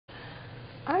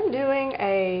I'm doing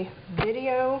a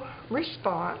video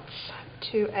response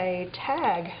to a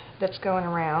tag that's going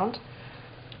around.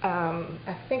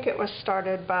 I think it was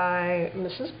started by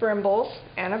Mrs. Brimble's,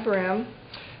 Anna Brim.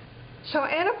 So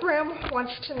Anna Brim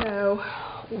wants to know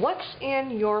what's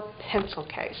in your pencil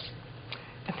case.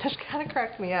 And this kind of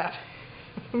cracked me up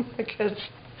because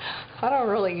I don't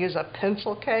really use a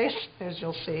pencil case, as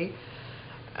you'll see.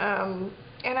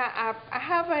 And I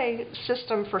have a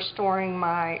system for storing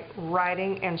my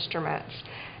writing instruments.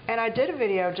 And I did a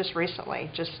video just recently,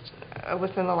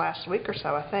 within the last week or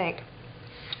so, I think,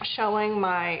 showing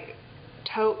my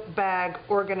tote bag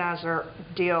organizer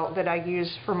deal that I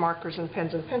use for markers and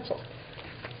pens and pencils.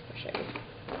 I'll show you.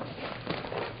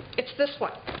 It's this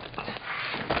one.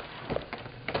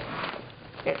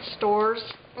 It stores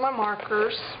my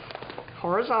markers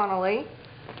horizontally,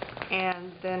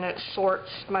 and then it sorts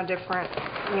my different,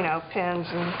 pens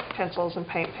and pencils and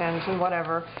paint pens and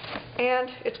whatever. And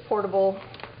it's portable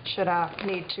should I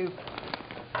need to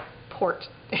port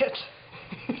it.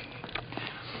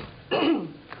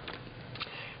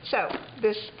 So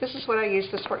this is what I use.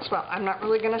 This works well. I'm not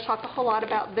really going to talk a whole lot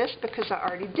about this because I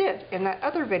already did in that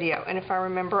other video, and if I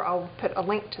remember, I'll put a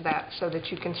link to that so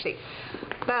that you can see.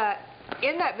 But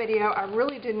in that video, I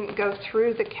really didn't go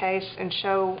through the case and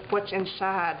show what's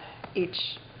inside each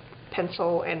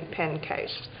pencil and pen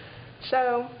case.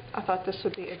 So I thought this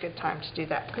would be a good time to do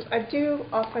that, because I do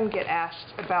often get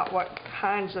asked about what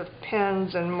kinds of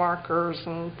pens and markers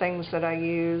and things that I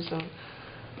use, and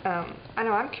I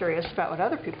know I'm curious about what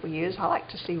other people use. I like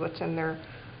to see what's in their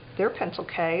pencil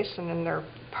case and in their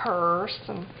purse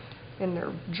and in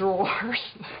their drawers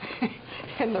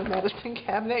in their medicine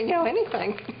cabinet,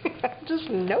 anything. I'm just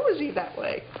nosy that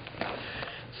way.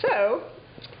 So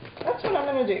that's what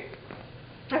I'm going to do.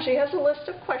 Now, she has a list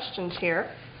of questions here,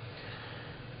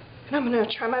 and I'm going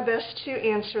to try my best to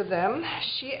answer them.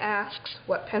 She asks,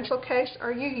 what pencil case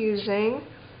are you using?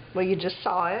 Well, you just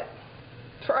saw it.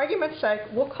 For argument's sake,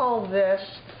 we'll call this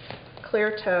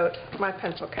Clear Tote my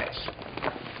pencil case.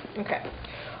 Okay.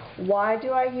 Why do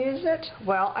I use it?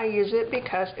 Well, I use it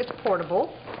because it's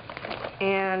portable,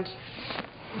 and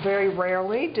very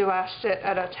rarely do I sit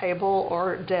at a table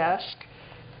or desk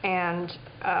and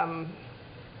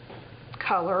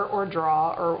color or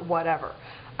draw or whatever.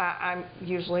 I'm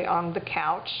usually on the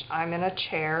couch. I'm in a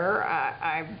chair.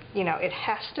 It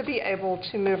has to be able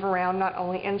to move around not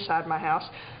only inside my house,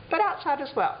 but outside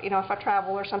as well. If I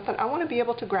travel or something, I want to be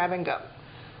able to grab and go.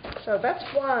 So that's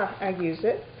why I use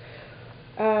it.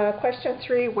 Question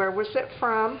 3, where was it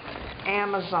from?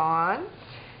 Amazon.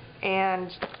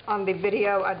 And on the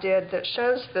video I did that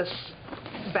shows this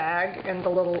bag and the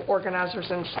little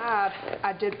organizers inside,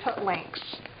 I did put links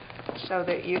so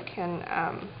that you can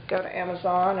go to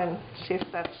Amazon and see if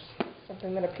that's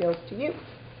something that appeals to you.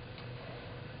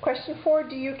 Question 4,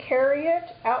 do you carry it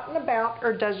out and about,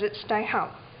 or does it stay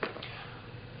home?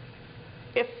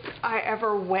 If I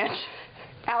ever went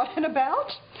out and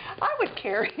about, I would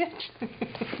carry it.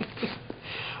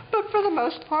 But for the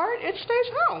most part, it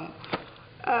stays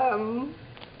home.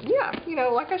 Yeah,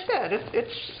 like I said,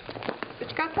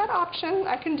 it's got that option.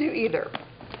 I can do either.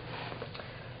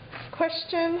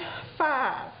 Question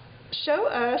 5. Show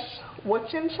us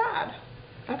what's inside.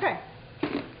 Okay,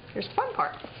 here's the fun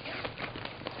part.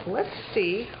 Let's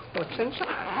see what's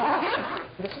inside.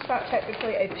 This is not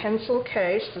technically a pencil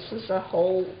case. This is a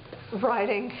whole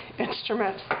writing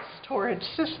instrument storage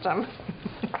system.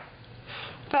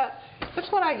 But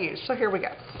that's what I use, so here we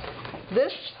go.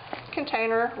 This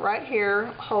container right here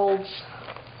holds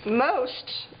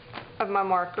most of my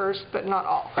markers, but not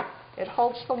all. It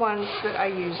holds the ones that I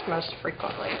use most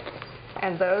frequently,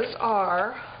 and those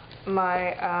are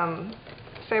my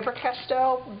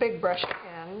Faber-Castell Big Brush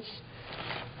pens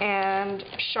and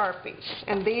Sharpies,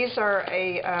 and these are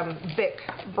a Bic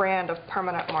brand of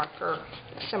permanent marker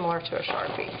similar to a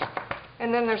Sharpie.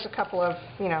 And then there's a couple of,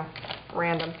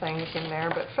 random things in there,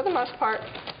 but for the most part,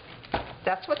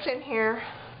 that's what's in here.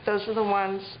 Those are the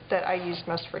ones that I use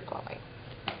most frequently.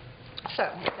 So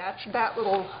that's that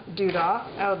little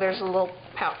doodah. Oh, there's a little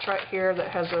pouch right here that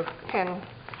has a pen,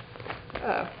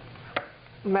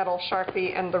 metal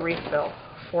Sharpie, and the refill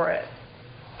for it.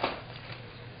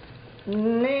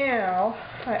 Now,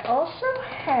 I also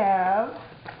have,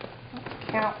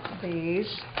 let's count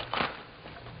these.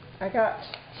 I got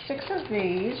 6 of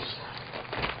these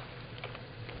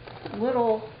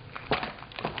little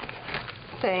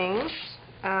things.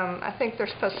 I think they're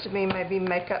supposed to be maybe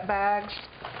makeup bags,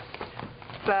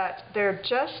 but they're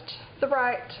just the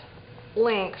right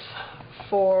length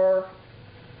for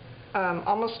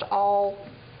almost all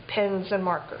pens and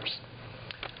markers.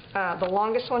 The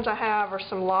longest ones I have are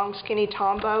some long skinny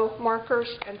Tombow markers,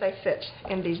 and they fit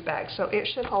in these bags. So it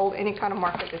should hold any kind of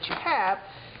marker that you have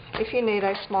if you need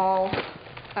a small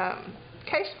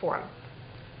case for them.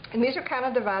 And these are kind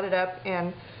of divided up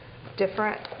in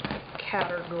different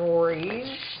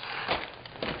categories.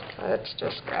 Let's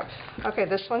just grab. Okay,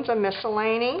 this one's a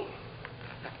miscellany.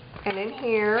 And in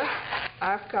here,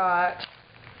 I've got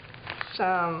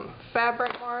some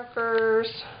fabric markers.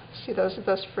 See, those are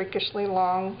those freakishly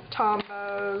long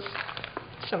Tombows.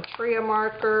 Some Tria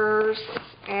markers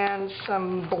and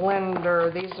some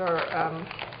blender. These are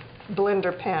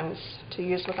blender pens to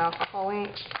use with alcohol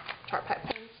inks, chart pack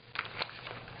pens.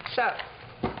 So,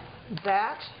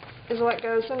 that is what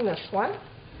goes in this one.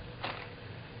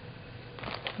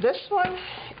 This one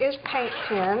is paint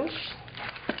pens,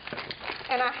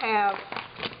 and I have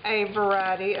a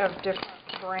variety of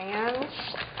different brands.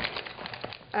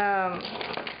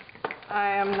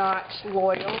 I am not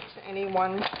loyal to any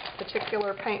one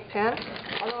particular paint pen,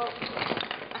 although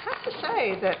I have to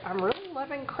say that I'm really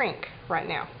loving Crink right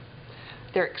now.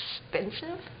 They're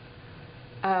expensive,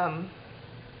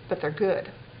 but they're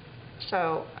good.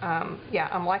 So, yeah,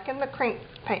 I'm liking the Crink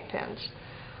paint pens.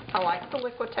 I like the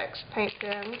Liquitex paint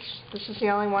pens. This is the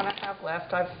only one I have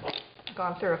left. I've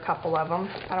gone through a couple of them.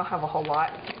 I don't have a whole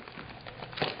lot.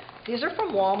 These are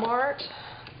from Walmart.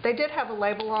 They did have a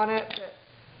label on it, but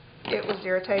it was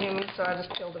irritating me, so I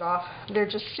just peeled it off. They're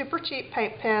just super cheap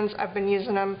paint pens. I've been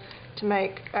using them to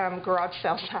make garage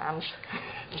sale signs.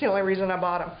 It's the only reason I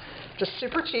bought them. Just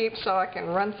super cheap, so I can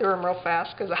run through them real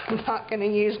fast, because I'm not going to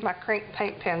use my Crink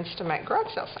paint pens to make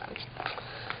garage sale signs.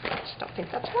 I just don't think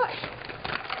that's wise.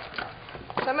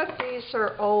 Some of these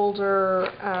are older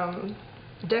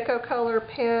Deco Color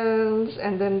pens,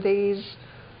 and then these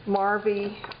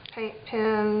Marvy paint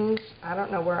pens. I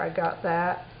don't know where I got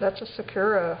that. That's a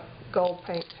Sakura gold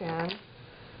paint pen.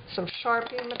 Some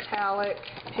Sharpie metallic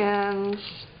pens.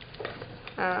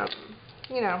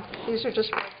 You know, these are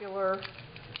just regular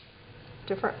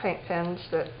different paint pens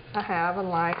that I have and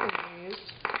like and use.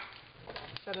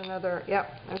 Is that another?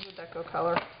 Yep, there's a Deco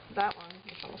Color. That one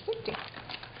is almost empty.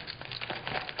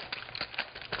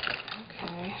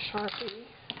 Okay, Sharpie.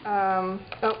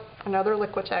 Oh, another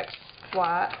Liquitex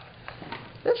white.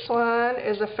 This one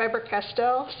is a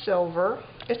Faber-Castell silver.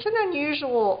 It's an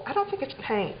unusual, I don't think it's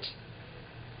paint.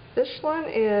 This one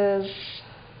is,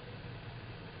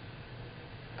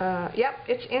 yep,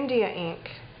 it's India ink.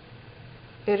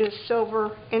 It is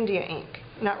silver India ink,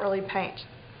 not really paint.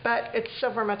 But it's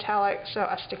silver metallic, so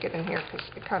I stick it in here because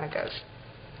it kind of goes.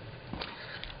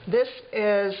 This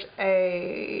is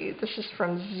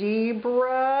from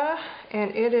Zebra,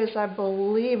 and it is, I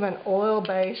believe, an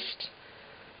oil-based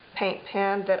paint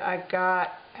pen that I got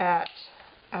at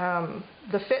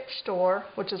the Fit store,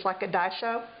 which is like a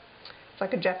Daiso. It's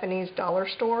like a Japanese dollar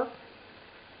store,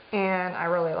 and I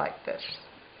really like this.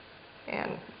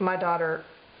 And my daughter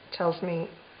tells me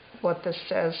what this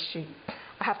says.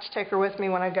 I have to take her with me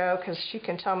when I go because she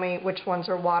can tell me which ones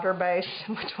are water-based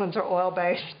and which ones are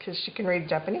oil-based because she can read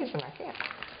Japanese and I can't.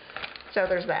 So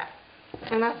there's that.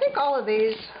 And I think all of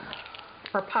these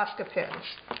are Posca pens,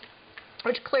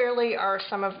 which clearly are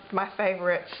some of my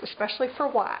favorites, especially for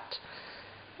white.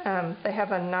 They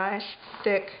have a nice,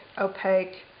 thick,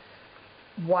 opaque,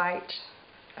 white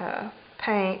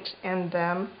paint in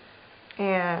them,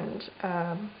 and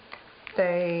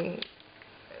they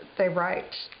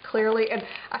write clearly. And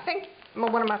I think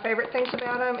one of my favorite things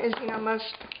about them is,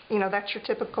 that's your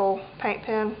typical paint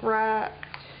pen, right?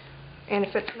 And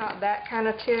if it's not that kind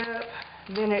of tip,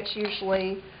 then it's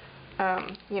usually,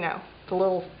 the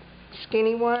little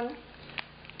skinny one.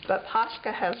 But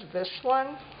Posca has this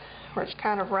one where it's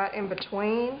kind of right in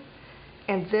between,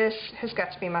 and this has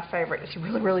got to be my favorite. It's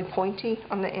really, really pointy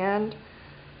on the end,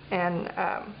 and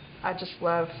I just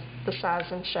love the size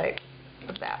and shape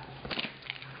of that.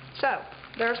 So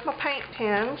there's my paint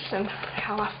pens and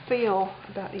how I feel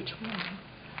about each one.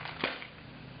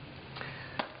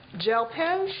 Gel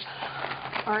pens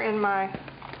are in my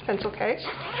pencil case.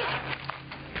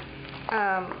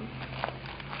 I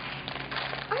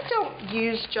don't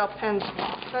use gel pens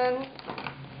often.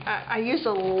 I use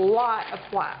a lot of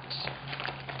white.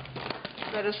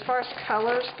 But as far as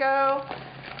colors go,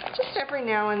 just every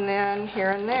now and then,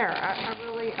 here and there. I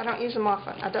don't use them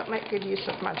often. I don't make good use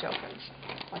of my gel pens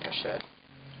like I should.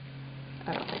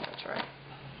 I don't think that's right.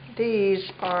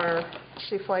 These are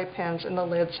souffle pens, and the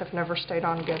lids have never stayed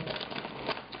on good.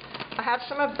 I have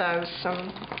some of those,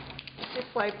 some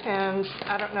souffle pens.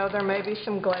 I don't know, there may be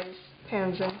some glaze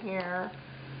pens in here.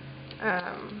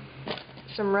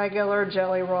 Some regular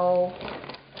jelly roll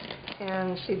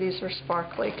pens. See, these are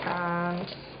sparkly kinds.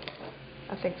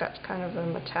 I think that's kind of a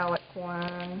metallic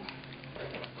one.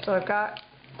 So I've got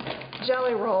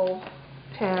jelly roll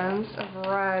pens, a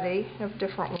variety of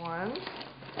different ones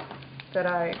that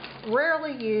I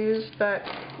rarely use, but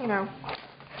you know,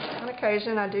 on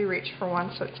occasion I do reach for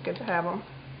one, so it's good to have them.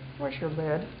 Where's your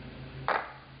lid?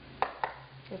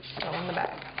 It's still in the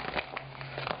bag.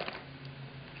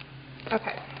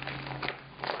 Okay,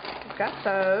 I've got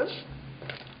those.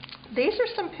 These are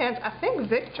some pens. I think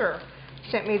Victor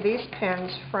sent me these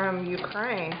pens from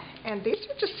Ukraine, and these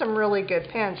are just some really good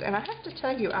pens, and I have to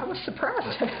tell you, I was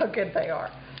surprised at how good they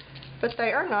are. But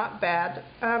they are not bad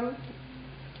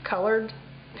colored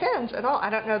pens at all. I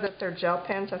don't know that they're gel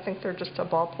pens. I think they're just a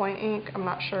ballpoint ink. I'm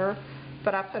not sure.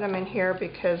 But I put them in here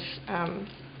because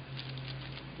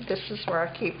this is where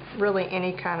I keep really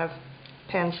any kind of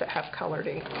pens that have colored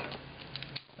ink.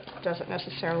 It doesn't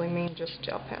necessarily mean just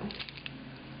gel pens.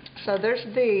 So there's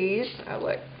these. Oh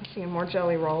look, I'm seeing more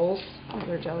jelly rolls.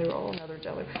 Another jelly roll, another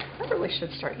jelly roll. I really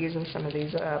should start using some of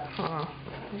these up, huh?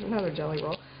 There's another jelly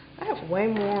roll. I have way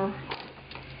more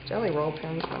jelly roll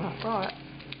pens than I thought.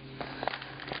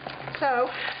 So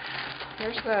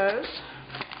there's those.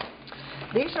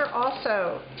 These are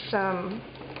also some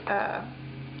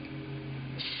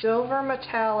silver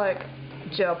metallic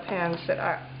gel pens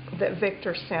that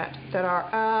Victor sent that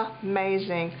are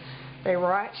amazing. They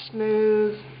write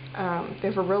smooth. They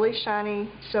have a really shiny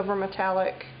silver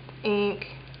metallic ink,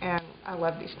 and I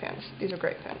love these pens. These are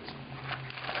great pens.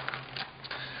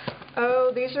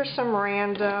 Oh, these are some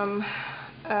random,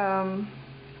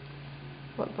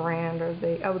 what brand are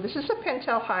they? Oh, this is a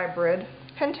Pentel Hybrid.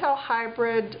 Pentel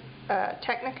Hybrid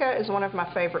Technica is one of my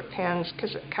favorite pens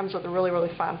because it comes with a really,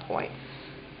 really fine point.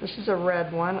 This is a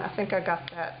red one. I think I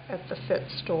got that at the Fit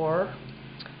store.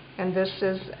 And this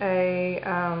is a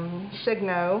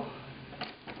Signo,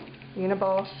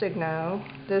 Uniball Signo.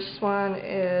 This one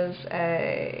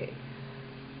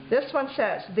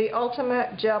says, the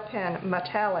ultimate gel pen,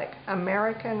 metallic,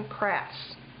 American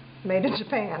crafts, made in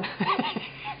Japan.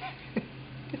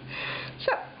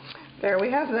 So, there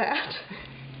we have that.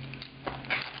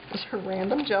 These are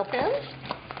random gel pens.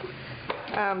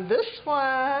 This one,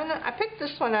 I picked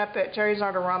this one up at Jerry's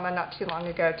Artorama not too long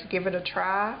ago to give it a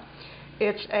try.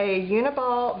 It's a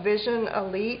Uniball Vision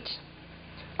Elite.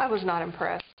 I was not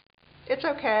impressed. It's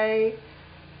okay,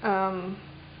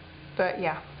 but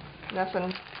yeah,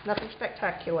 nothing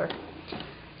spectacular.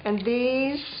 And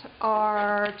these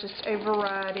are just a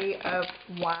variety of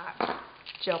white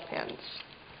gel pens.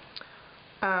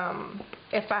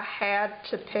 If I had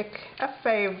to pick a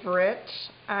favorite,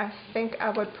 I think I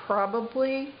would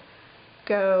probably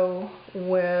go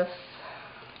with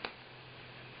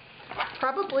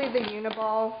the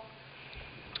Uniball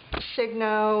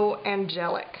Signo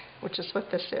Angelic, which is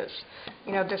what this is.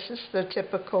 You know, this is the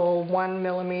typical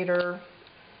 1mm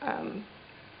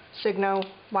Signo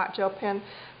white gel pen.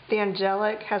 The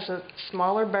Angelic has a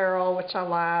smaller barrel, which I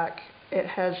like. It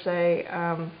has a,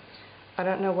 I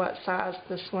don't know what size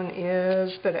this one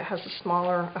is, but it has a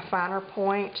finer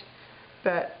point.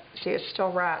 But see, it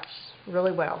still writes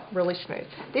really well, really smooth.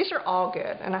 These are all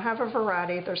good, and I have a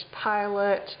variety. There's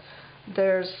Pilot.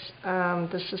 There's,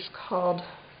 this is called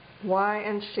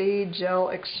Y&C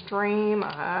Gel Extreme.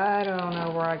 I don't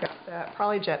know where I got that.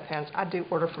 Probably Jet Pens. I do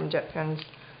order from Jet Pens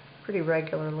pretty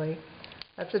regularly.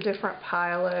 That's a different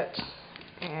Pilot,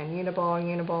 and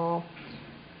Uniball.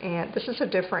 And this is a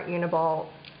different Uniball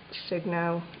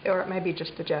Signo, or it may be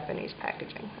just the Japanese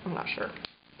packaging. I'm not sure.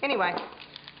 Anyway,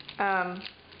 I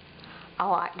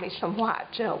like me some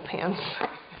white gel pens.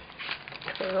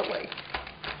 Clearly.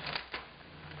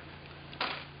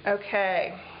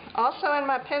 Okay, also in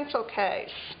my pencil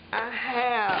case, I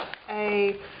have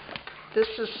this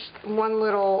is one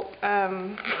little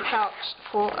pouch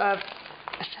full of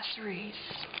accessories.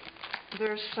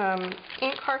 There's some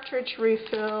ink cartridge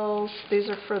refills. These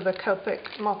are for the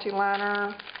Copic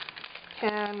multi-liner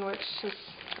pen, which is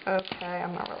okay.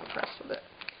 I'm not really impressed with it.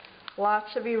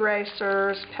 Lots of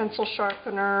erasers, pencil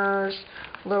sharpeners,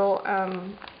 little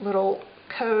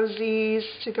cozies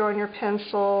to go on your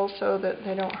pencil so that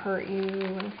they don't hurt you,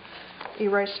 and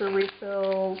eraser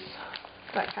refills,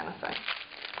 that kind of thing.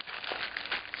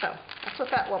 So that's what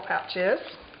that little pouch is.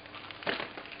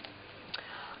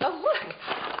 Oh look,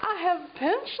 I have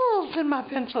pencils in my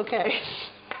pencil case.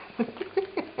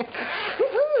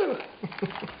 Woohoo!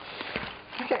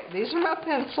 Okay, these are my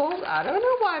pencils. I don't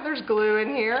know why there's glue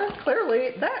in here.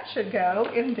 Clearly that should go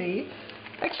in the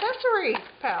accessory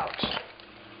pouch.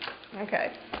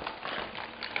 Okay.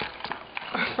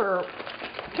 For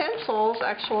pencils,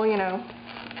 actual, you know,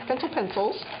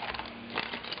 pencils.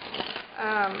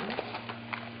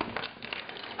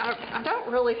 I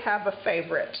don't really have a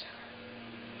favorite.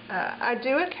 I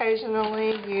do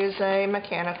occasionally use a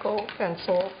mechanical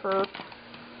pencil for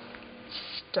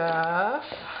stuff.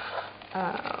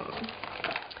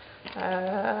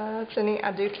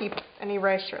 I do keep an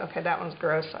eraser. Okay, that one's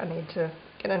gross. I need to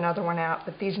get another one out.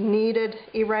 But these kneaded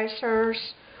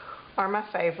erasers are my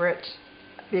favorite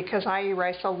because I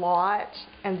erase a lot,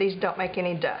 and these don't make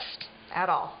any dust at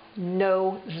all.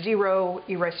 Zero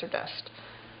eraser dust.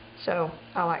 So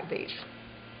I like these.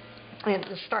 And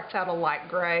it starts out a light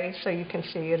gray, so you can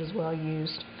see it is well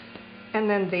used. And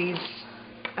then these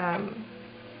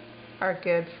are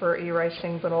good for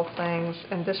erasing little things.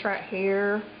 And this right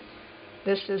here,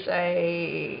 this is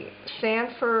a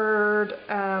Sanford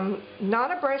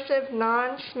non-abrasive,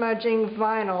 non-smudging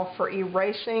vinyl for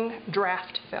erasing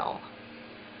draft film.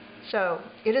 So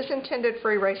it is intended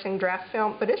for erasing draft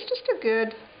film, but it's just a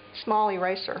good small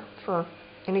eraser for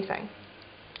anything.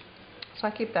 So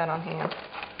I keep that on hand.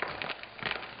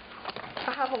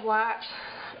 I have a white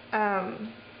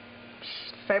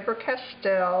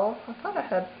Faber-Castell. I thought I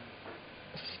had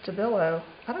Stabilo.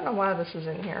 I don't know why this is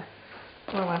in here.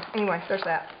 Well, anyway, there's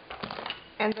that.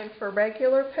 And then for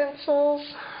regular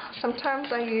pencils,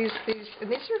 sometimes I use these, and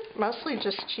these are mostly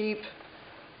just cheap,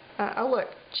 oh look,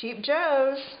 Cheap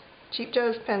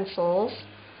Joe's pencils.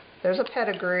 There's a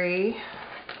Pedigree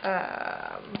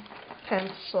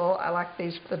pencil. I like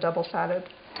these, the double-sided.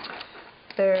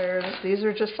 These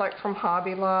are just like from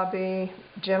Hobby Lobby,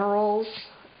 Generals,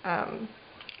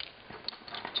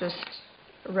 just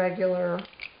regular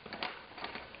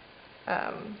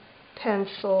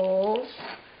pencils.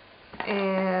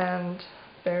 And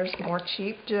there's more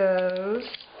Cheap Joe's.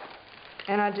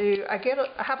 And I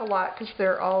have a lot because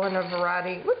they're all in a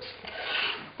variety,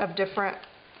 of different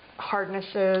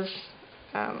hardnesses.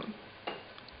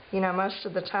 You know, most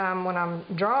of the time when I'm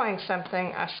drawing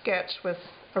something, I sketch with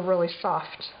a really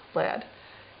soft lead,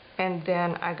 and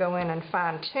then I go in and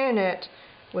fine-tune it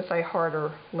with a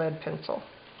harder lead pencil.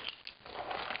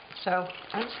 So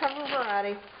I just have a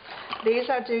variety. These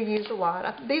I do use a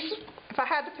lot. These, if I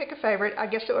had to pick a favorite, I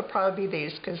guess it would probably be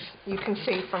these, because you can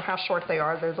see from how short they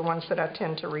are, they're the ones that I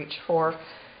tend to reach for.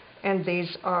 And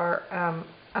these are,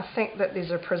 I think that these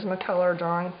are Prismacolor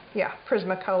drawing. Yeah,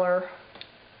 Prismacolor.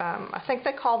 I think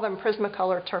they call them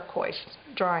Prismacolor turquoise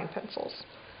drawing pencils.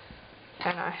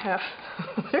 And I have,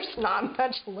 there's not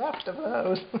much left of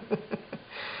those.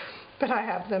 But I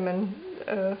have them in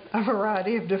a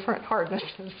variety of different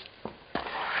hardnesses.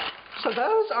 So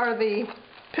those are the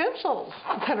pencils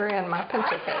that are in my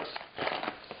pencil case.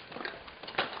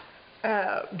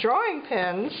 Drawing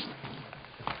pens,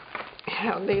 you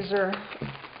know, these are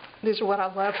what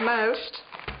I love most.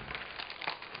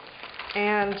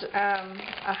 And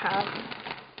I have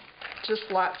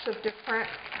just lots of different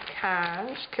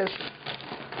kinds because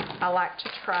I like to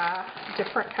try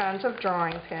different kinds of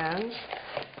drawing pens.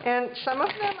 And some of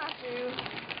them I do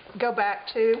go back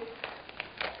to.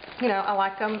 You know, I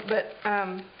like them, but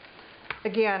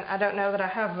again, I don't know that I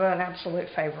have an absolute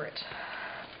favorite.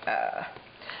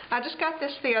 I just got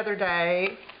this the other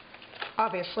day,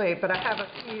 obviously, but I have a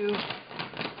few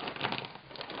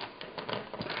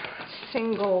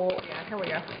here we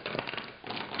go.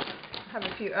 I have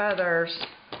a few others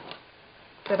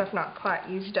that I've not quite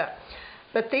used up.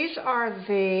 But these are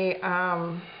the,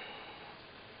 I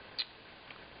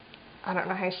don't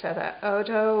know how you say that,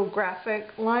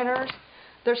 Otographic liners.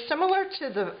 They're similar to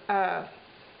the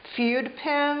Feud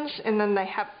pens, and then they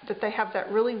have that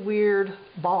really weird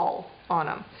ball on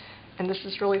them. And this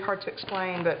is really hard to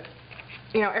explain, but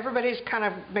you know, everybody's kind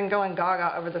of been going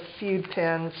gaga over the Feud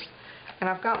pens. And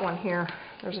I've got one here.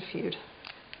 There's a Feud.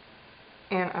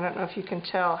 And I don't know if you can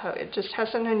tell how it just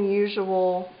has an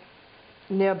unusual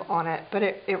nib on it, but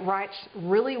it writes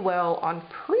really well on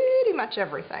pretty much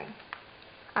everything.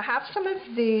 I have some of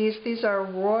these. These are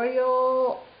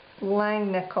Royal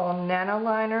Langnickel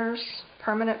Nanoliners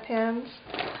permanent pens.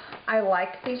 I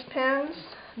like these pens.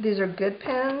 These are good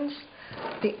pens.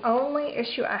 The only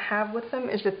issue I have with them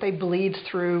is that they bleed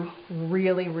through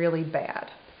really, really bad.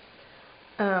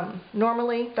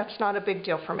 Normally, that's not a big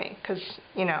deal for me because,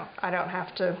 you know, I don't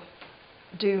have to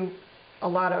do a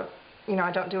lot of, you know,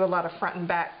 I don't do a lot of front and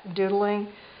back doodling.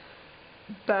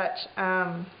 But,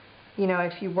 you know,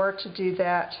 if you were to do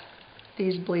that,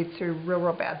 these bleed through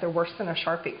real bad. They're worse than a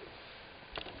Sharpie.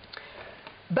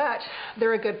 But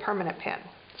they're a good permanent pen.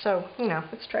 So, you know,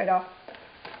 it's trade-off.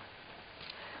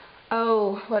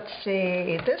 Oh, let's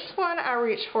see. This one I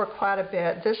reach for quite a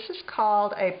bit. This is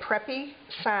called a Preppy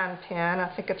sign pen.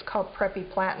 I think it's called Preppy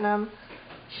Platinum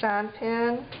sign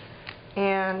pen.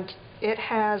 And it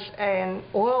has an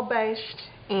oil-based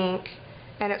ink,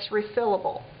 and it's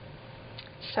refillable.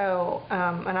 So,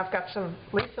 and I've got some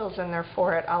refills in there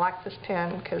for it. I like this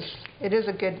pen because it is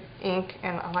a good ink,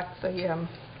 and I like the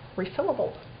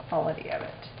refillable quality of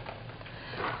it.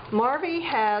 Marvy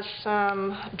has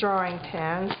some drawing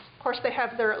pens. Of course, they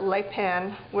have their Le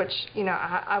Pen, which, you know,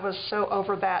 I was so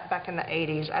over that back in the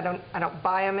 80s. I don't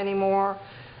buy them anymore.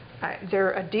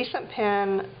 They're a decent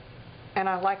pen, and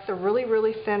I like the really,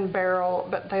 really thin barrel,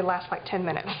 but they last like 10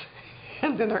 minutes,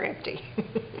 and then they're empty.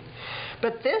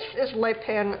 But this is Le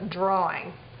Pen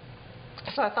drawing,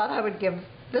 so I thought I would give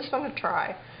this one a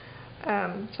try.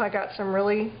 So I got some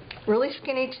really, really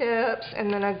skinny tips,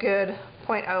 and then a good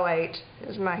 .08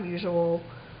 is my usual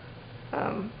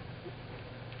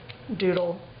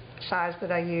doodle size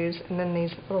that I use, and then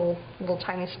these little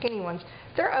tiny skinny ones.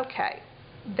 They're okay.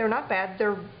 They're not bad.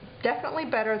 They're definitely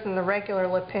better than the regular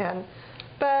Le Pen,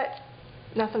 but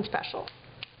nothing special.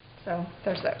 So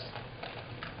there's those.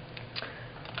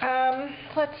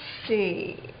 Let's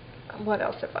see. What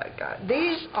else have I got?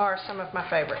 These are some of my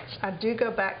favorites. I do go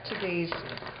back to these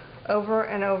over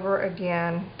and over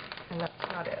again, and that's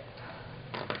not it.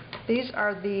 These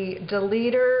are the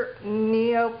Deleter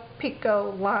Neo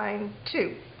Pico Line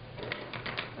 2.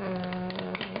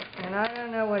 And I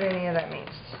don't know what any of that means,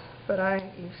 but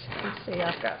you can see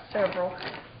I've got several.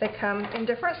 They come in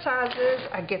different sizes.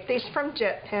 I get these from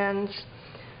Jet Pens.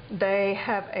 They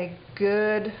have a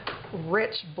good,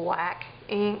 rich black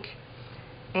ink,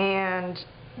 and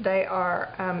they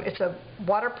are, it's a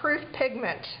waterproof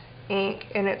pigment ink,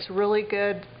 and it's really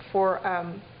good for,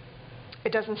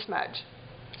 it doesn't smudge.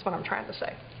 That's what I'm trying to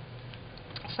say.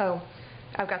 So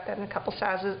I've got that in a couple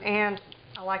sizes, and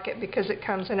I like it because it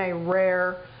comes in a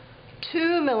rare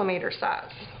 2mm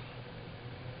size,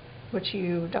 which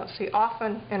you don't see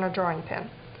often in a drawing pen.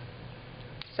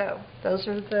 So those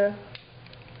are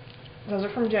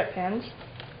from Jet Pens.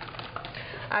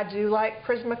 I do like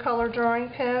Prismacolor drawing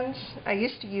pens. I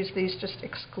used to use these just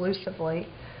exclusively,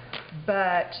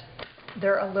 but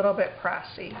they're a little bit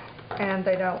pricey and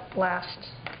they don't last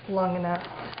long enough.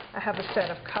 I have a set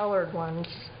of colored ones.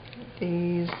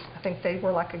 These, I think they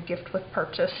were like a gift with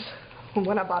purchase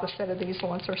when I bought a set of these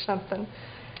once or something,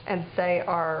 and they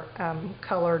are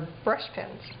colored brush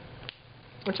pens,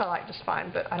 which I like just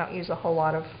fine, but I don't use a whole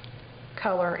lot of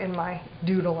color in my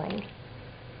doodling.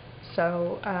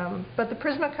 So, but the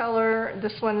Prismacolor,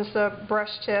 this one is a brush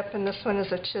tip, and this one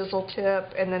is a chisel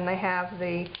tip, and then they have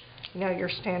the, you know, your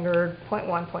standard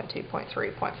 0.1, 0.2,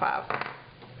 0.3,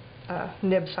 0.5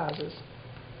 nib sizes.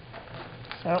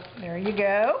 So, there you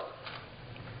go.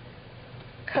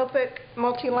 Copic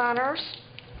multiliners.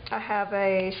 I have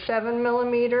a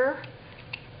 7mm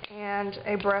and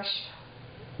a brush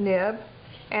nib,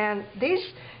 and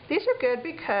these are good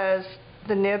because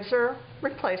the nibs are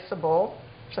replaceable.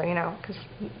 So, you know, because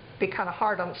it'd be kind of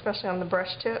hard on, especially on the brush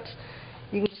tips.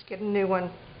 You can just get a new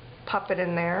one, pop it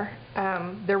in there.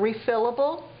 They're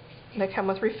refillable. They come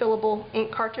with refillable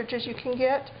ink cartridges you can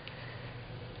get.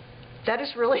 That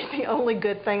is really the only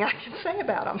good thing I can say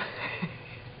about them.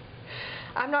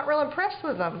 I'm not real impressed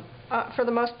with them. For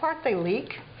the most part, they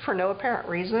leak for no apparent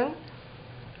reason.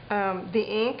 The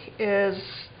ink is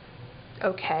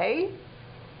okay.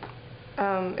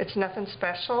 It's nothing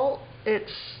special.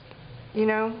 It's, you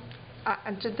know,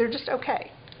 they're just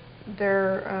okay.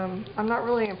 I'm not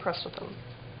really impressed with them.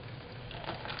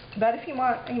 But if you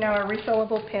want, you know, a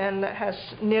refillable pen that has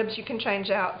nibs you can change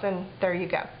out, then there you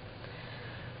go.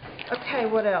 Okay,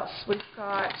 what else? We've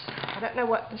got, I don't know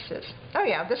what this is. Oh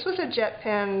yeah, this was a Jet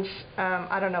Pen's,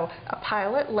 I don't know, a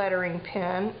Pilot lettering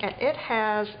pen, and it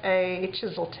has a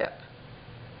chisel tip.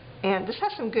 And this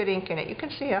has some good ink in it. You can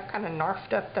see I've kind of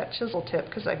narfed up that chisel tip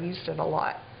because I've used it a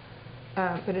lot.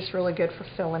 But it's really good for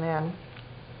filling in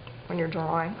when you're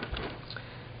drawing.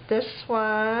 This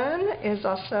one is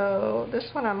also, this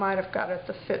one I might have got at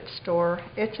the Fit store.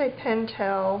 It's a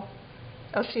Pentel.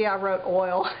 Oh, see, I wrote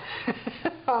oil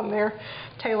on there.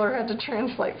 Taylor had to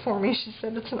translate for me. She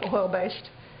said it's an oil-based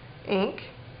ink.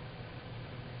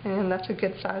 And that's a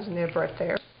good size nib right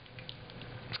there.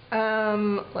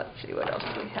 Let's see what else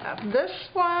we have. This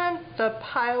one, the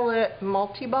Pilot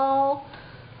Multi-Ball,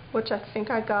 which I think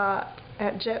I got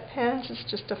at Jet Pens. It's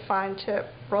just a fine tip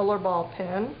rollerball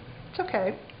pen. It's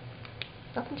okay.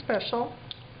 Nothing special.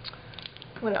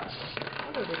 What else?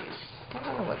 What are these? I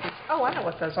don't know what these. Oh, I know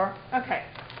what those are. Okay.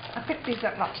 I picked these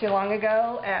up not too long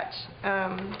ago at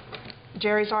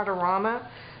Jerry's Artorama.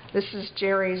 This is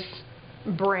Jerry's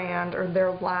brand, or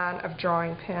their line of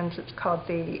drawing pens. It's called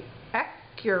the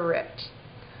Accurate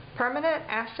Permanent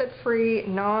Acid-Free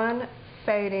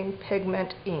Non-Fading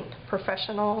Pigment Ink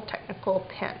Professional Technical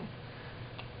Pen.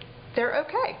 They're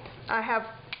okay. I have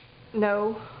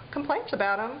no complaints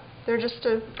about them. They're just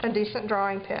a decent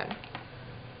drawing pen.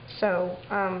 So,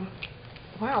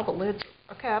 wow, the lid's,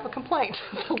 okay, I have a complaint.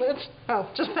 The lids, oh,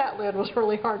 just that lid was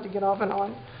really hard to get off and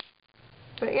on.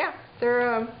 But yeah,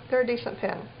 they're a decent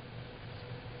pen.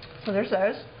 So there's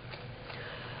those.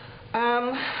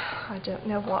 I don't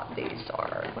know what these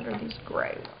are. What are these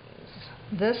gray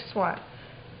ones? This one,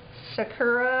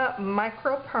 Sakura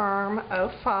Micro Perm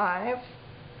 05.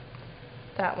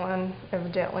 That one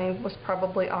evidently was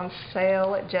probably on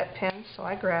sale at Jet Pens, so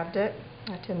I grabbed it.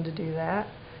 I tend to do that.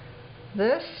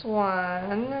 This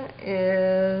one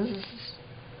is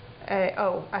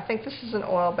I think this is an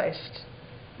oil-based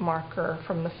marker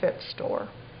from the Fit store.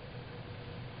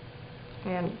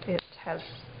 And it has,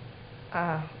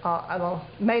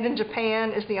 made in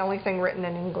Japan is the only thing written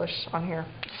in English on here,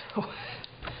 so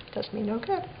it does me no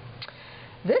good.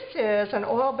 This is an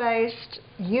oil-based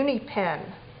uni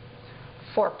pen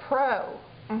for Pro.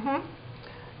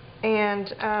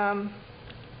 And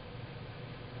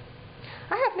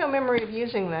I have no memory of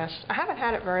using this. I haven't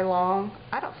had it very long.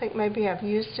 I don't think maybe I've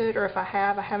used it, or if I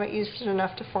have, I haven't used it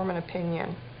enough to form an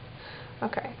opinion.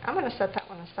 Okay, I'm going to set that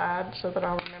one aside so that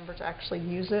I'll remember to actually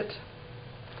use it,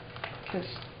 because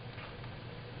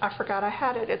I forgot I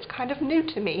had it. It's kind of new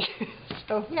to me.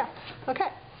 So yeah, okay.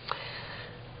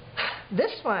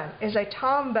 This one is a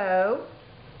Tombow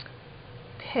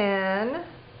pen,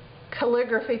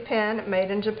 calligraphy pen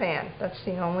made in Japan. That's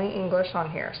the only English on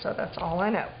here, so that's all I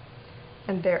know.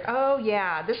 And there, oh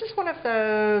yeah, this is one of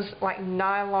those like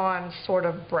nylon sort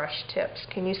of brush tips.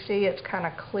 Can you see it's kind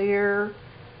of clear,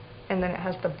 and then it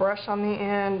has the brush on the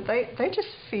end. They just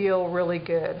feel really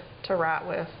good to write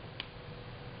with.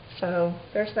 So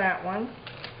there's that one.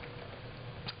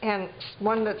 And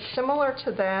one that's similar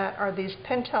to that are these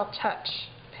Pentel Touch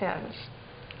pens.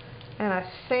 And I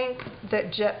think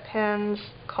that Jet Pens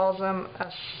calls them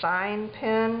a sign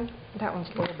pen. That one's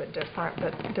a little bit different,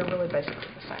 but they're really basically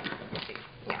the same. Let's see.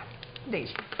 Yeah,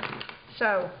 these.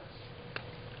 So,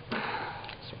 is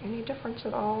there any difference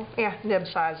at all? Yeah, nib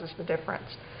size is the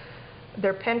difference.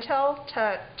 They're Pentel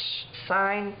Touch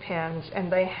sign pens,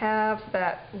 and they have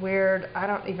that weird, I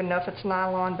don't even know if it's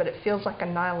nylon, but it feels like a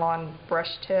nylon brush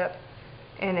tip,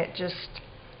 and it just,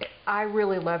 I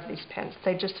really love these pens.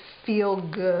 They just feel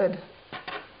good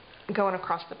going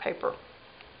across the paper.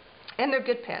 And they're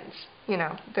good pens. You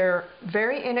know, they're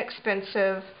very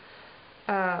inexpensive.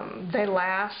 They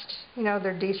last, you know,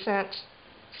 they're decent.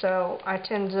 So I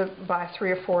tend to buy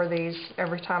 3 or 4 of these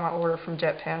every time I order from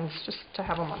Jet Pens, just to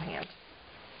have them on hand.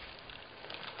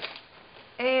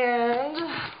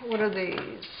 And what are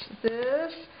these?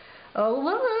 This, oh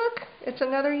look, it's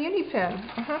another uni pen.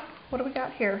 What do we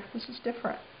got here? This is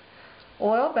different.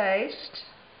 Oil-based,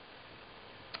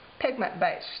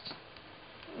 pigment-based.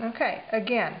 Okay,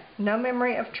 again, no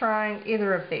memory of trying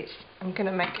either of these. I'm going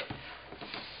to make it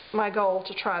my goal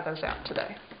to try those out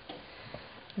today.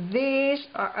 These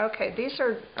are, okay, these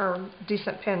are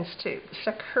decent pens too.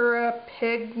 Sakura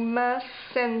Pigma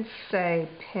Sensei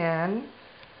pen,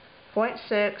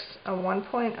 0.6, a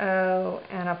 1.0,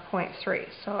 and a 0.3.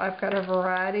 So I've got a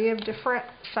variety of different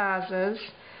sizes,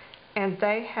 and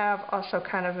they have also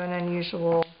kind of an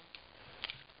unusual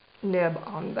nib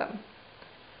on them.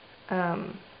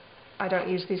 I don't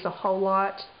use these a whole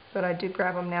lot, but I do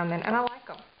grab them now and then, and I like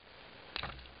them.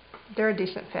 They're a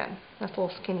decent pen. That's a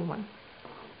little skinny one.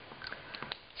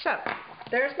 So,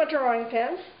 there's my drawing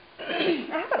pens.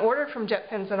 I haven't ordered from Jet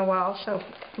Pens in a while, so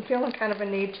I'm feeling kind of a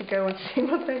need to go and see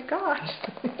what they've got.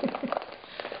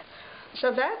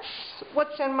 So that's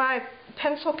what's in my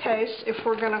pencil case, if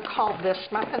we're going to call this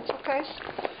my pencil case.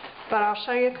 But I'll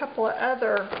show you a couple of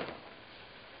other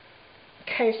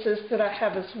cases that I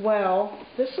have as well.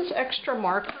 This is extra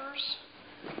markers,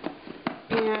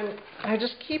 and I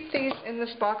just keep these in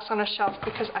this box on a shelf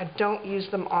because I don't use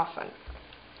them often.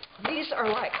 These are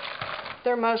like,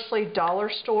 they're mostly dollar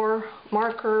store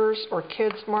markers or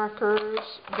kids markers.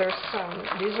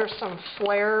 These are some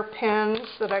Flair pens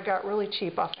that I got really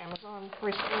cheap off Amazon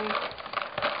recently.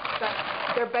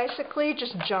 But they're basically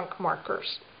just junk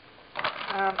markers.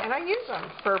 And I use them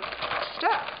for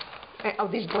stuff. Oh,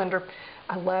 these blender,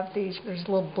 I love these. There's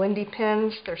little blendy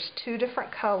pens. There's 2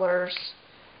 different colors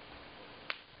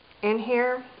in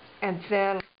here. And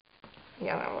then,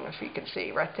 yeah, I don't know if you can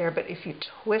see right there, but if you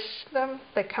twist them,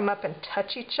 they come up and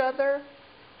touch each other,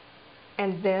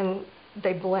 and then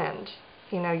they blend.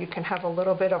 You know, you can have a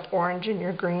little bit of orange in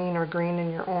your green or green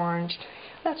in your orange.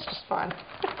 That's just fun.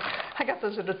 I got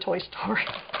those at a toy store.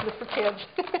 They're for kids,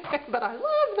 but I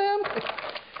love them.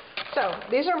 So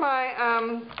these are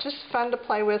my just fun to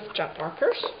play with junk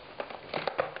markers.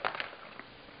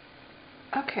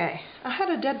 Okay, I had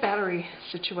a dead battery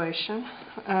situation.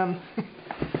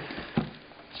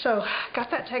 So,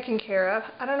 got that taken care of.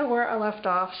 I don't know where I left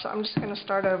off, so I'm just going to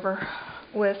start over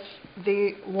with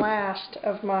the last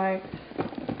of my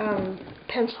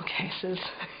pencil cases,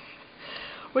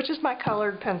 which is my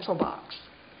colored pencil box.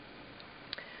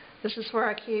 This is where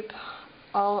I keep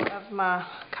all of my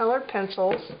colored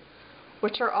pencils,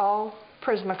 which are all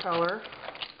Prismacolor.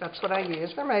 That's what I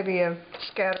use. There may be a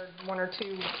scattered one or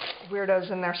two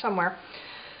weirdos in there somewhere,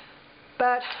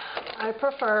 but I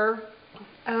prefer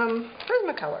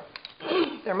Prismacolor.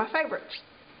 They're my favorites.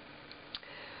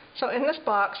 So in this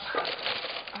box,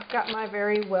 I've got my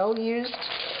very well-used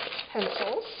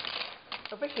pencils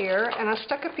over here, and I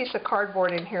stuck a piece of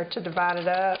cardboard in here to divide it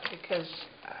up because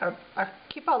I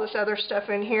keep all this other stuff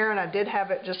in here, and I did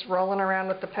have it just rolling around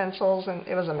with the pencils, and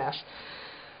it was a mess.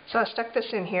 So I stuck this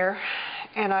in here,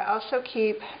 and I also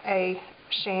keep a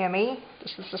chamois.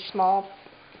 This is a small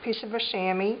piece of a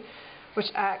chamois, which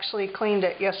I actually cleaned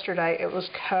it yesterday. It was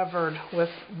covered with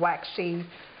waxy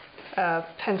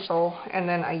pencil, and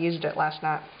then I used it last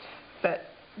night. But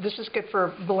this is good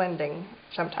for blending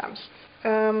sometimes.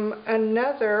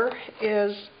 Another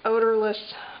is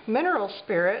odorless mineral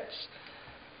spirits,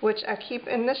 which I keep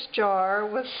in this jar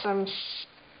with some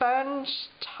sponge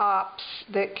tops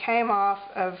that came off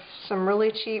of some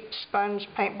really cheap sponge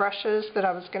paint brushes that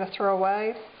I was going to throw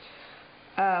away.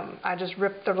 I just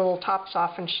ripped the little tops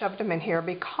off and shoved them in here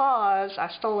because I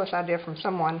stole this idea from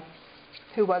someone.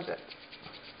 Who was it?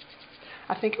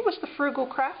 I think it was the Frugal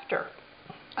Crafter.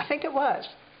 I think it was.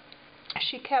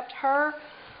 She kept her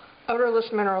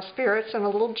odorless mineral spirits in a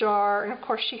little jar, and of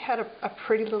course she had a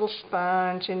pretty little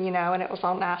sponge, and and it was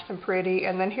all nice and pretty.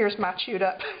 And then here's my chewed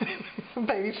up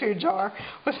baby food jar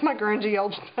with my grungy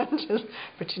old sponges.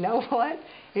 But you know what?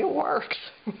 It works.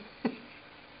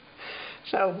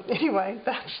 So anyway,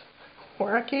 that's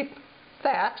where I keep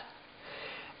that.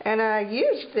 And I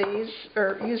use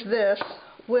this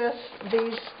with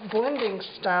these blending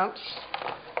stumps,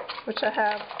 which I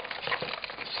have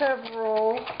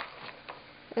several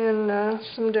in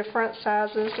some different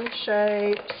sizes and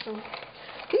shapes. And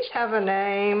these have a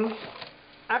name.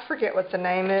 I forget what the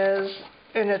name is,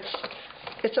 and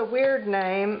it's a weird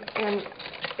name, and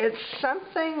it's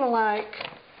something like,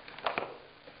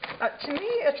 to me,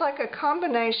 it's like a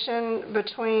combination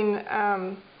between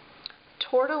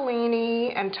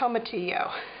tortellini and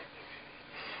tomatillo.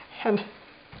 And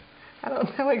I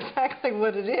don't know exactly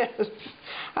what it is.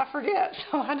 I forget.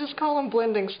 So I just call them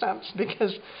blending stumps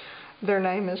because their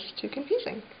name is too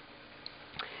confusing.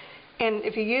 And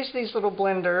if you use these little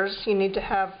blenders, you need to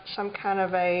have some kind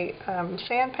of a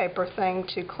sandpaper thing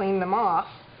to clean them off.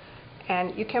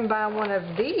 And you can buy one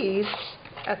of these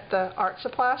at the art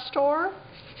supply store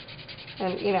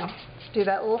and, do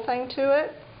that little thing to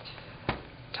it.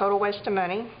 Total waste of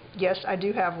money. Yes, I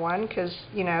do have one because,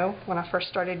 when I first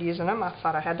started using them, I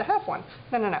thought I had to have one.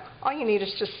 No. All you need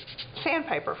is just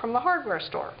sandpaper from the hardware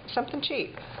store, something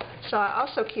cheap. So I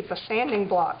also keep a sanding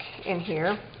block in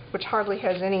here, which hardly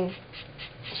has any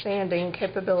sanding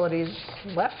capabilities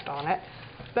left on it,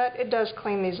 but it does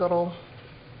clean these little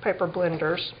paper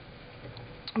blenders.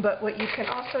 But what you can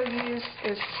also use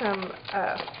is some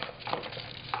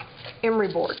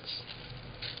emery boards,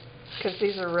 because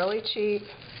these are really cheap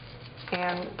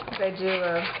and they do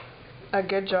a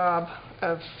good job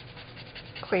of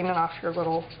cleaning off your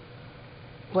little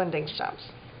blending stumps.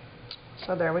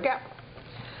 So there we go.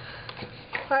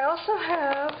 I also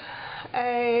have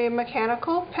a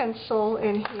mechanical pencil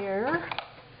in here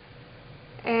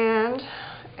and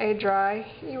a dry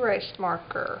erase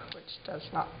marker, which does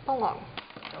not belong.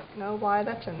 Don't know why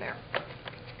that's in there.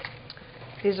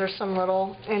 These are some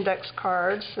little index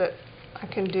cards that I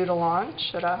can doodle on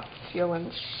should I feel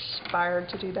inspired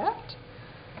to do that.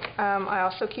 I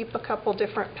also keep a couple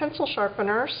different pencil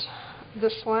sharpeners.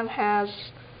 This one has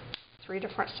 3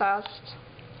 different sized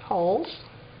holes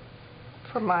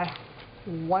for my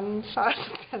one size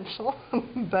pencil,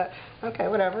 but okay,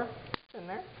 whatever, it's in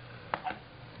there.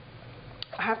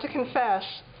 I have to confess,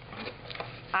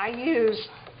 I use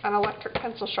an electric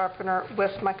pencil sharpener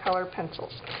with my colored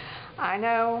pencils. I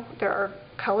know there are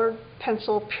colored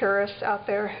pencil purists out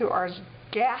there who are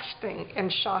gasping in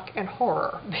shock and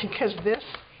horror because this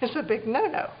is a big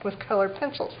no-no with colored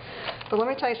pencils. But let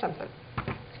me tell you something.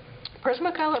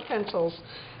 Prismacolor pencils,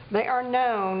 they are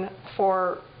known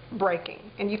for breaking.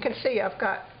 And you can see I've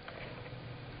got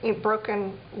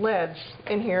broken leads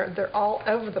in here. They're all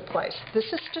over the place. This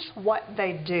is just what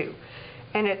they do.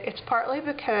 And it's partly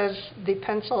because the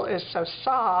pencil is so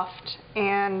soft,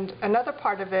 and another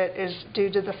part of it is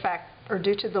due to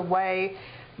the way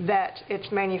that it's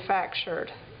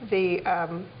manufactured.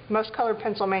 most colored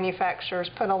pencil manufacturers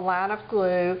put a line of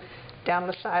glue down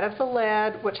the side of the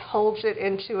lead, which holds it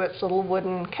into its little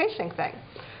wooden casing thing.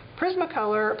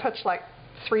 Prismacolor puts like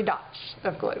 3 dots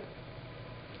of glue.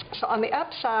 So on the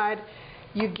upside,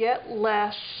 you get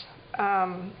less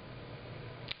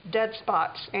dead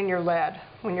spots in your lead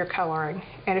when you're coloring.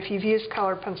 And if you've used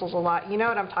colored pencils a lot, you know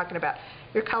what I'm talking about.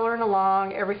 You're coloring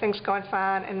along, everything's going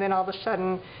fine, and then all of a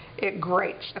sudden it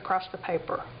grates across the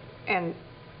paper. And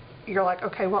you're like,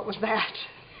 okay, what was that?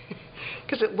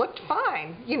 Because it looked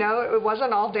fine. You know, it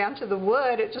wasn't all down to the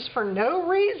wood. It just, for no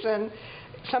reason,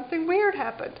 something weird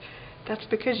happened. That's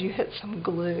because you hit some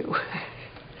glue.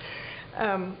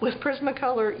 With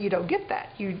Prismacolor, you don't get that,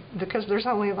 because there's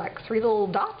only like 3 little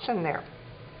dots in there.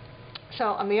 So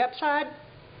on the upside,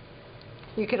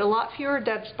 you get a lot fewer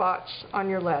dead spots on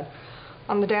your lead.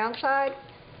 On the downside,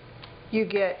 you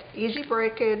get easy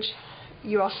breakage.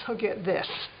 You also get this.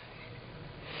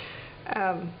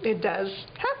 It does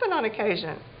happen on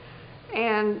occasion.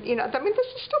 And, you know, I mean, this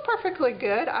is still perfectly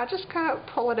good. I just kind of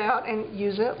pull it out and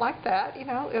use it like that. You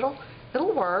know,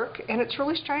 it'll work. And it's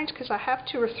really strange because I have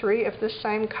 2 or 3 of this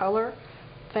same color.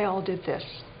 They all did this.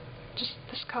 Just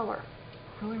this color.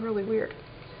 Really, really weird.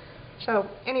 So,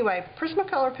 anyway,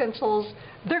 Prismacolor pencils,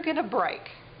 they're going to break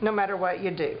no matter what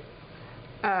you do.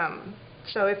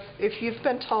 So if you've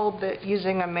been told that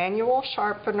using a manual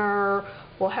sharpener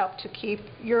will help to keep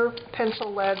your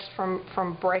pencil leads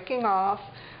from breaking off,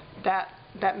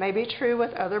 that may be true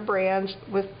with other brands.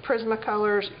 With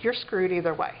Prismacolors, you're screwed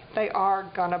either way. They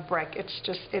are gonna break. It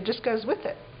just goes with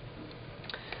it.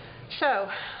 So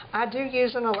I do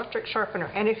use an electric sharpener,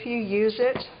 and if you use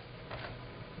it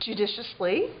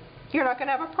judiciously, you're not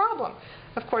gonna have a problem.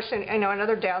 Of course,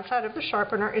 another downside of the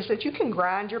sharpener is that you can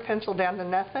grind your pencil down to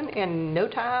nothing in no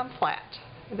time flat.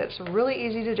 That's really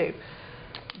easy to do.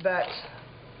 But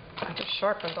I just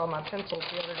sharpened all my pencils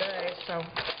the other day, so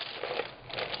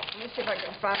let me see if I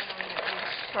can find one that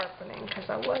needs sharpening, because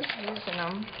I was using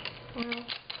them. Well,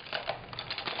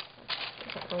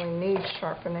 doesn't really need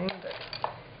sharpening, but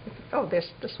oh,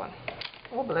 this one.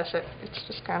 Oh, bless it. It's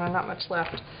just kind of not much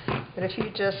left. But if you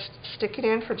just stick it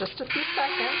in for just a few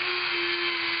seconds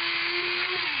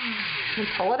and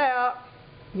pull it out,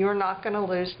 you're not going to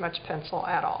lose much pencil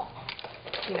at all.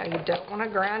 You know, you don't want to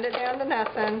grind it down to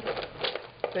nothing,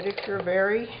 but if you're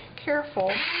very careful,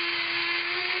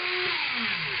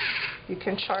 you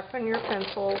can sharpen your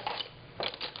pencils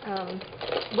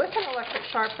with an electric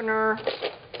sharpener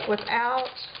without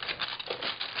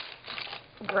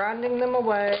grinding them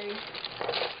away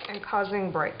and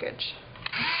causing breakage.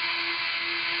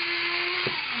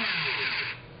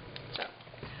 So,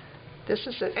 this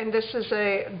is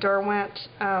a Derwent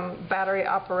battery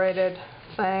operated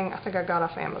thing. I think I got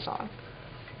off Amazon.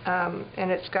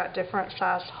 And it's got different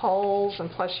size holes, and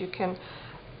plus you can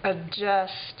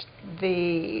adjust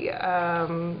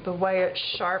the way it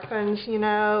sharpens, you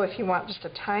know. If you want just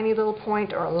a tiny little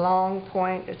point or a long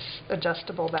point, it's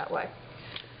adjustable that way.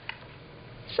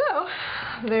 So,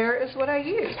 there is what I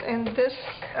use. And this,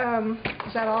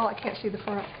 is that all? I can't see the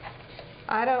front.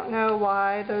 I don't know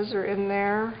why those are in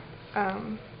there.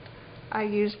 I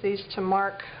use these to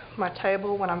mark my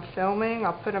table when I'm filming.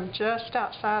 I'll put them just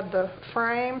outside the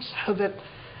frame so that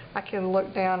I can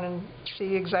look down and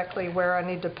see exactly where I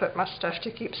need to put my stuff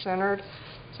to keep centered.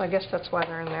 So I guess that's why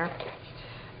they're in there.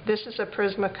 This is a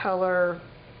Prismacolor,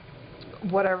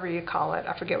 whatever you call it.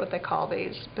 I forget what they call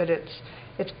these, but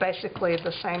it's basically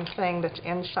the same thing that's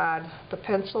inside the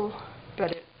pencil,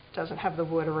 but it doesn't have the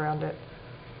wood around it.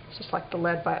 It's just like the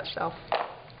lead by itself.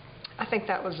 I think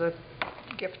that was a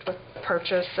gift with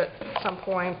purchase at some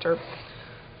point or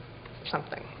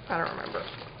something. I don't remember.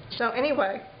 So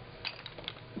anyway,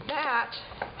 that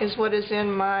is what is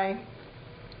in my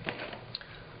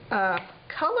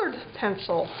colored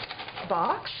pencil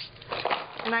box.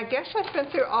 And I guess I've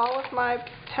been through all of my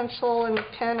pencil and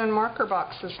pen and marker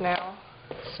boxes now.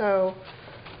 So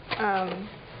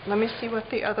let me see what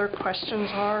the other questions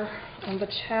are on the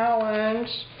challenge.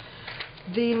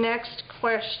 The next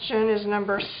question is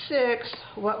number 6.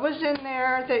 What was in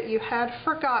there that you had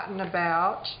forgotten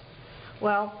about?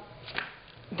 Well,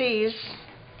 these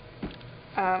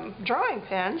drawing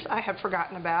pens I had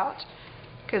forgotten about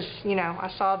because, you know, I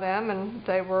saw them and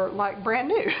they were like brand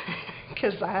new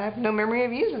because I have no memory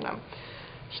of using them.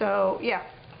 So, yeah,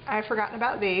 I had forgotten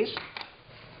about these.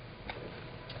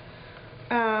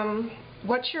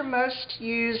 What's your most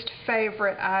used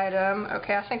favorite item?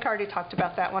 Okay, I think I already talked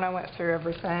about that when I went through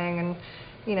everything, and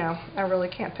you know, I really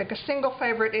can't pick a single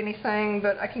favorite anything,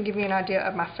 but I can give you an idea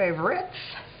of my favorites.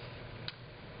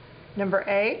 Number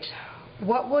 8,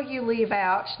 What will you leave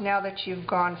out now that you've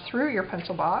gone through your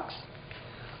pencil box?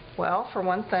 Well, for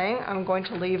one thing, I'm going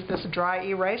to leave this dry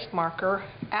erase marker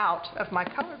out of my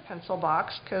colored pencil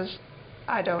box because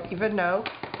I don't even know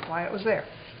why it was there.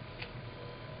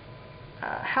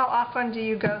 How often do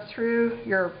you go through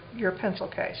your pencil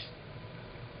case?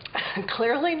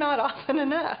 Clearly not often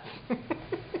enough.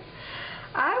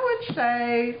 I would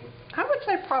say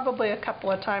probably a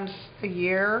couple of times a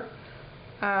year.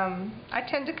 I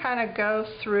tend to kind of go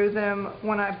through them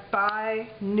when I buy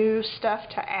new stuff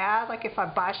to add. Like if I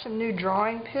buy some new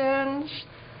drawing pens,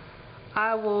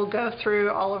 I will go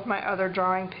through all of my other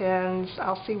drawing pens.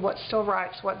 I'll see what still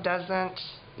writes, what doesn't,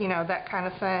 you know, that kind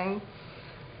of thing.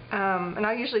 And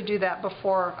I usually do that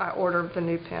before I order the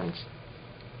new pens.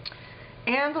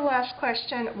 And the last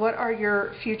question, what are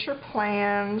your future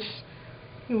plans?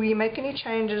 Will you make any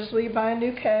changes? Will you buy a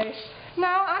new case? No,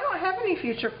 I don't have any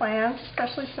future plans,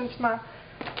 especially since my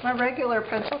regular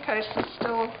pencil case is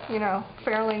still, you know,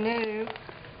 fairly new.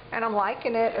 And I'm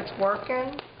liking it. It's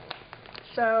working.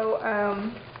 So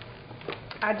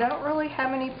I don't really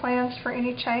have any plans for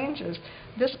any changes.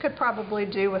 This could probably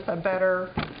do with a better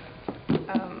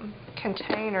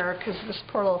container because this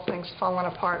poor little thing's fallen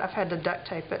apart. I've had to duct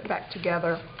tape it back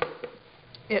together.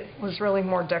 It was really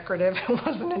more decorative. It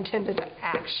wasn't intended to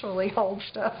actually hold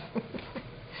stuff.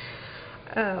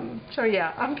 So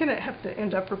yeah, I'm going to have to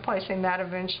end up replacing that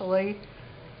eventually.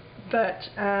 But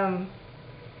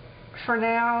for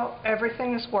now,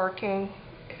 everything is working.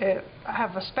 I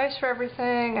have a space for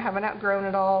everything. I haven't outgrown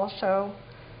it all. So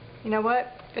you know what?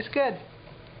 It's good.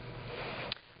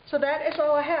 So that is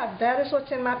all I have. That is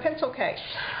what's in my pencil case.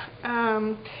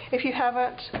 If you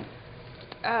haven't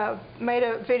made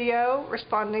a video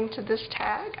responding to this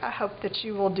tag, I hope that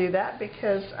you will do that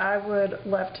because I would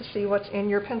love to see what's in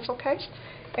your pencil case.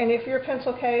 And if your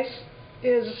pencil case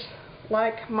is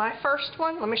like my first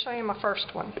one, let me show you my first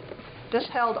one. This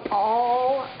held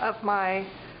all of my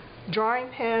drawing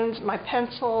pens, my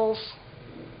pencils,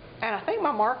 and I think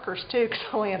my markers too because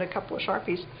I only had a couple of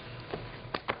Sharpies.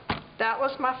 That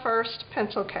was my first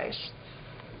pencil case.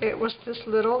 It was this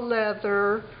little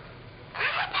leather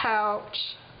pouch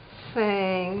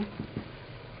thing,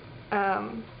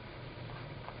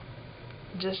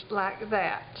 just like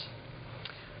that.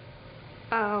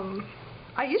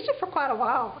 I used it for quite a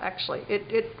while, actually.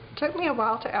 It took me a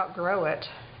while to outgrow it,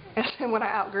 and then when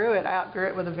I outgrew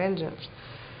it with a vengeance.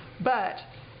 But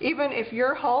even if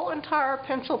your whole entire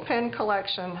pencil pen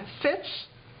collection fits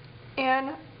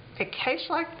in a case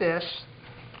like this,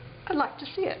 I'd like to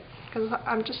see it because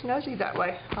I'm just nosy that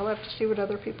way. I love to see what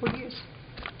other people use.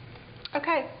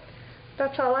 Okay,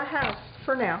 that's all I have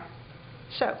for now.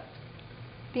 So,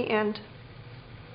 the end.